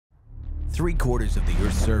3/4 of the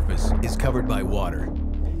Earth's surface is covered by water.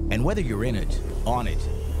 And whether you're in it, on it,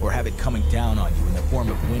 or have it coming down on you in the form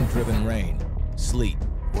of wind-driven rain, sleet,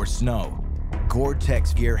 or snow,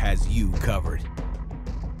 Gore-Tex gear has you covered.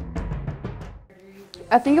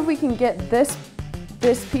 I think if we can get this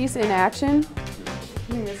piece in action, I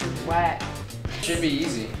think this is wet. Should be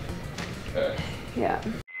easy. Yeah.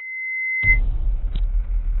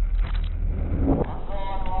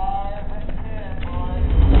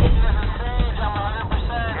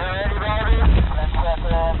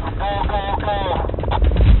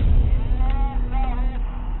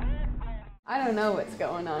 I don't know what's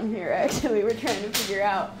going on here, actually. We're trying to figure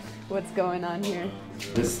out what's going on here.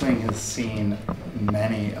 This thing has seen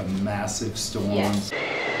many a massive storms. Yes.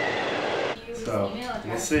 So,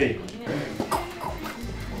 we'll see.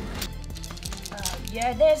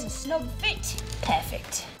 Yeah, there's a snug fit.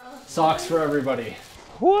 Perfect. Socks for everybody.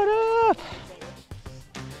 What up?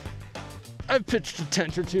 I've pitched a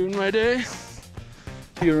tent or two in my day.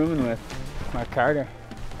 Who you rooming with? Mark Carter.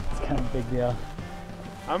 It's kind of a big deal.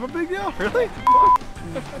 I'm a big deal? Really?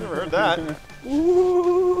 I never heard that. Ooh.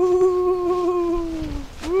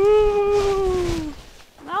 Ooh.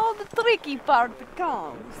 Now the tricky part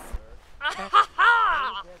comes.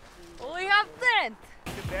 We have tent.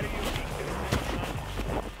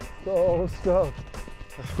 So stoked.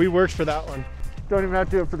 We worked for that one. Don't even have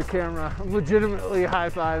to do it for the camera. I'm legitimately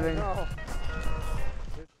high-fiving. Oh.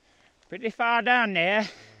 Pretty far down there.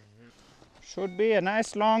 Should be a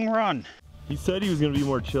nice long run. He said he was going to be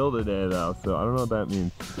more chill today though, so I don't know what that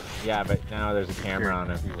means. Yeah, but now there's a camera on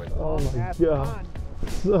him. Oh my god.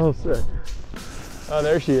 So sick. Oh,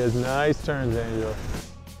 there she is. Nice turns, Angel.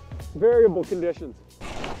 Variable conditions.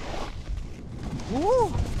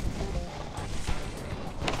 Woo!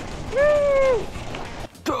 Woo!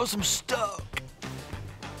 Throw some stuff.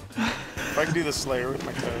 If I could do the Slayer with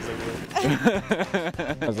my toes, I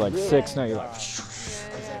would. I was like 6, now you're like,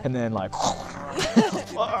 and then like.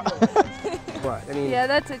 What? I mean, Yeah,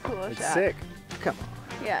 that's a cool it's shot. sick. Come on.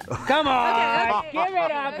 Yeah. Come on, Okay, okay. give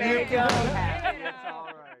it up, Angel. It's all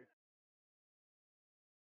right.